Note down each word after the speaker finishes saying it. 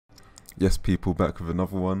Yes, people, back with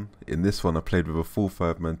another one. In this one, I played with a full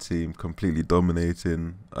 5-man team, completely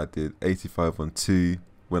dominating. I did 85 on 2,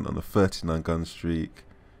 went on a 39 gun streak,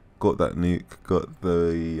 got that nuke, got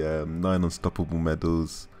the 9 unstoppable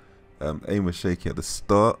medals. Aim was shaky at the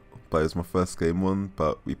start, but it was my first game on,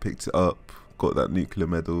 but we picked it up, got that nuclear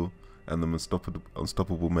medal and them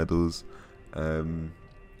unstoppable medals.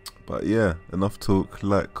 But yeah, enough talk.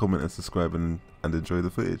 Like, comment and subscribe and enjoy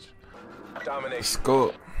the footage. Domination. Let's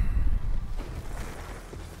go.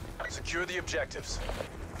 Secure the objectives.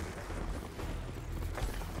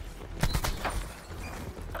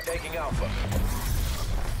 Taking Alpha.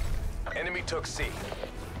 Enemy took C.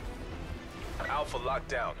 Alpha locked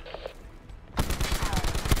down.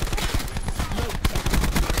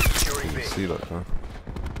 Securing B. See that, huh?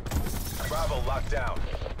 Bravo locked down.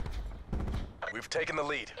 We've taken the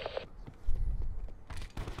lead.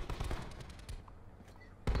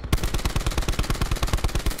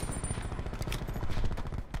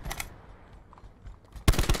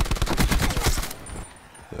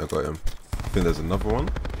 Yeah, I got him. I think there's another one.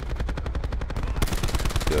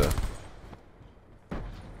 Yeah.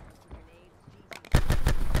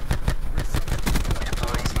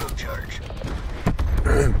 Deploying smoke charge.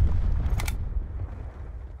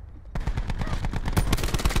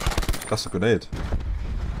 That's a grenade.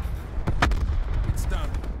 It's done.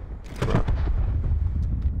 Right.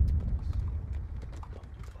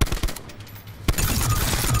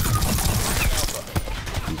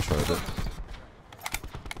 You tried it.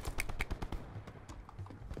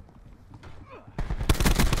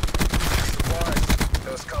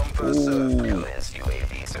 Those come first serve.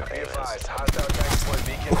 UAV Be advised, hostile tanks point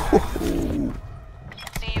beacon.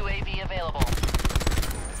 CUAV available.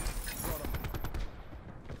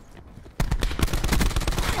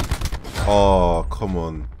 Oh, come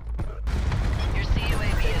on. Your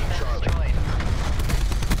CUAV has been destroyed.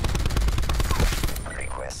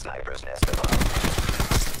 Request sniper's nest above.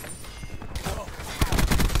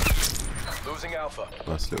 Losing Alpha.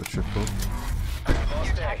 Nice little triple. Lost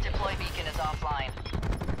Your A. TAC deploy beacon is offline.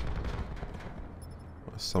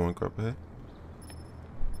 Someone grab here.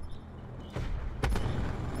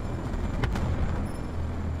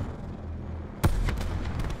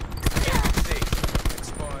 C.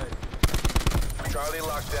 Expired. Charlie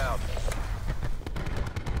locked down.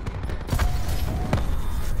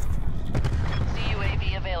 CUAV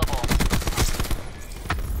available.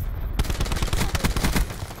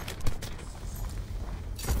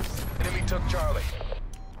 Enemy took Charlie.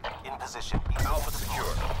 In position. Alpha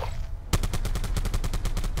secure.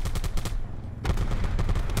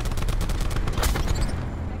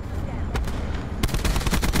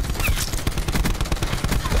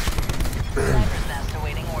 Sniper's nest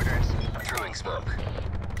awaiting orders. Throwing smoke.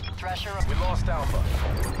 Thresher. We lost Alpha.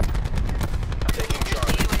 Taking Your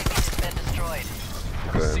Charlie. CUAV has been destroyed.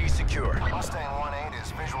 C secure. Mustang 1-8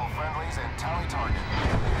 is visual friendlies and tally target.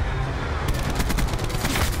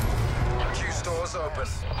 Q stores open.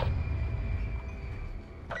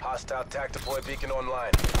 Hostile TAC deploy beacon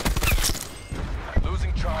online.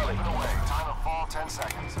 Losing Charlie. Away. Time of fall 10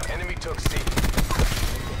 seconds. Enemy took C.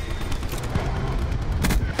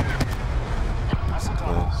 That's a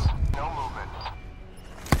double. Nice. No movement.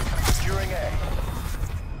 Securing A.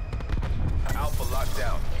 Alpha locked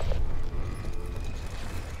down.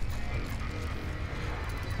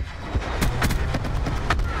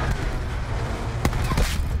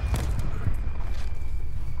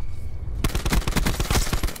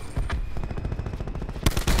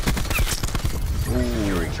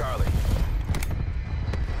 Securing Charlie.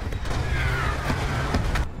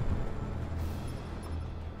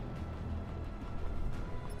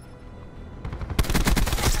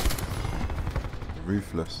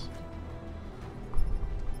 Ruthless.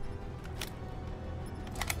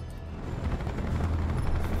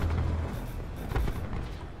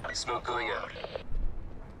 Smoke going out.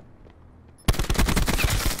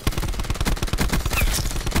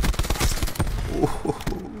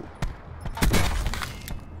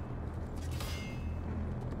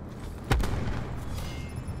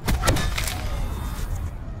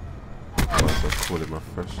 Might as well call it my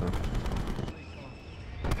fresher.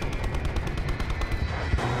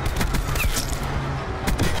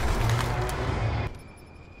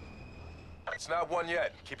 It's not one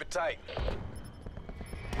yet. Keep it tight.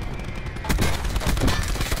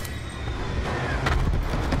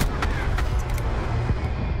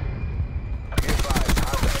 Be advised,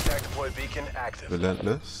 hostile TAC deploy beacon active.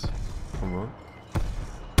 Relentless. Come on.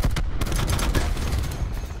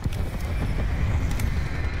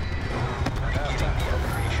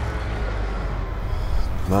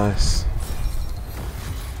 Nice.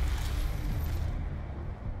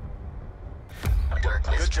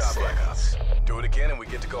 Good job, Blackops. Do it again and we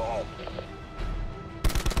get to go home.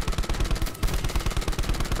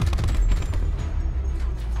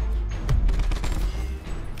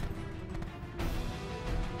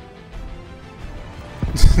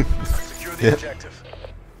 Secure the objective.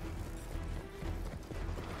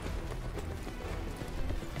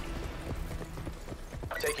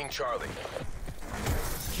 Taking Charlie.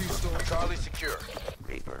 Charlie secure.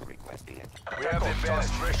 Reaper requesting it. We have the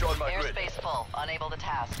advantage. Fresh on my grid. Airspace full. Unable to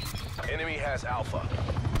task. Enemy has Alpha.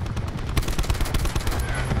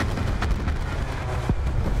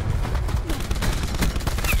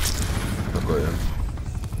 I've got him.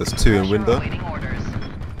 There's two in Thrasher window. awaiting orders.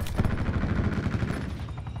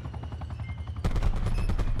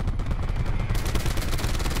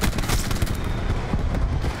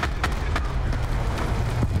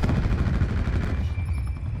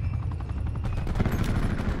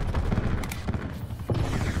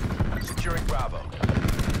 Securing Bravo.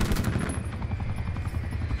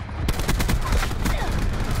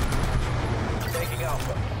 Taking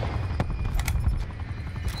Alpha.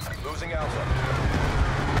 Losing Alpha.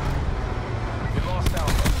 We lost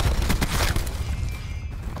Alpha.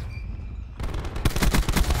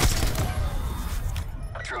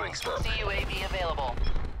 Throwing smoke. CUAV available.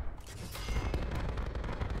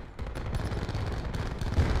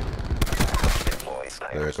 Deploy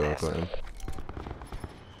There we sniper's go, I've nest. got him.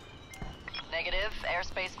 Negative.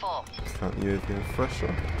 Airspace full. Can't UAV and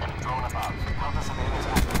Thrasher. Drone above. Compass evade is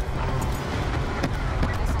active.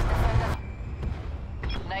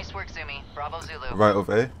 Nice work, Zumi. Bravo Zulu. Right of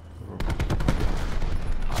A.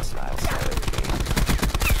 Hostile sniper.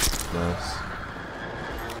 Nice.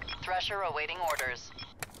 Thrasher awaiting orders.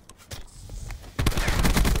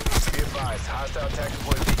 Be advised, hostile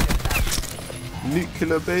tactical beacon active.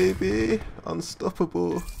 Nuclear baby.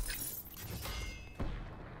 Unstoppable.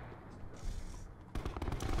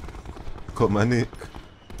 Got my nuke.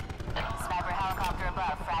 Sniper helicopter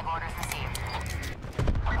above. Frag orders received.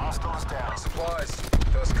 Hostiles down. Supplies.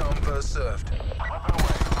 First come, first served. Weapon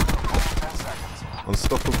away. Only 10 seconds.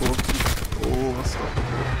 Unstoppable. Oh,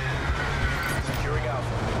 unstoppable. Securing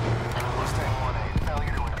Alpha. Mustang 1-8.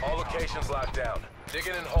 Failure to engage. All locations locked down. Dig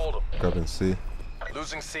in and hold them. Grabbing C.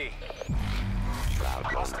 Losing C.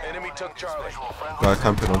 Mustang Enemy 1-8 took is Charlie. visual friendly. Guy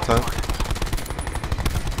camping on tank.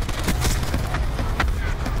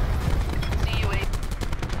 CUAV.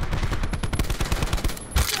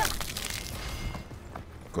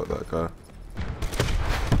 Got that guy.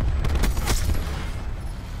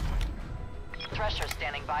 Thrasher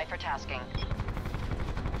standing by for tasking.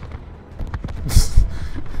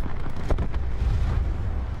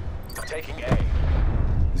 Taking A.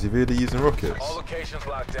 Is he really using rockets? All locations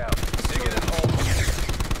locked down. Dig in and hold them.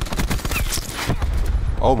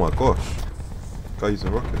 Oh my gosh. Guy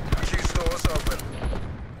using rockets. Q stores open.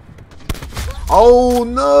 Oh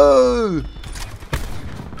no!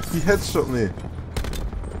 He headshot me.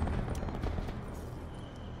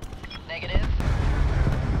 Negative.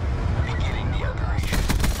 Beginning the operation.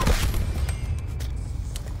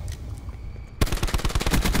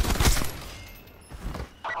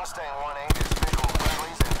 Mustang 1-8 is visual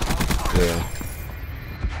friendlies and Yeah.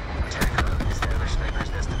 Establish sniper's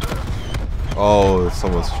nest above. Oh,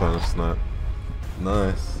 someone's trying to snipe.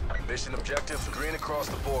 Nice. Mission objectives green across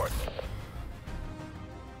the board.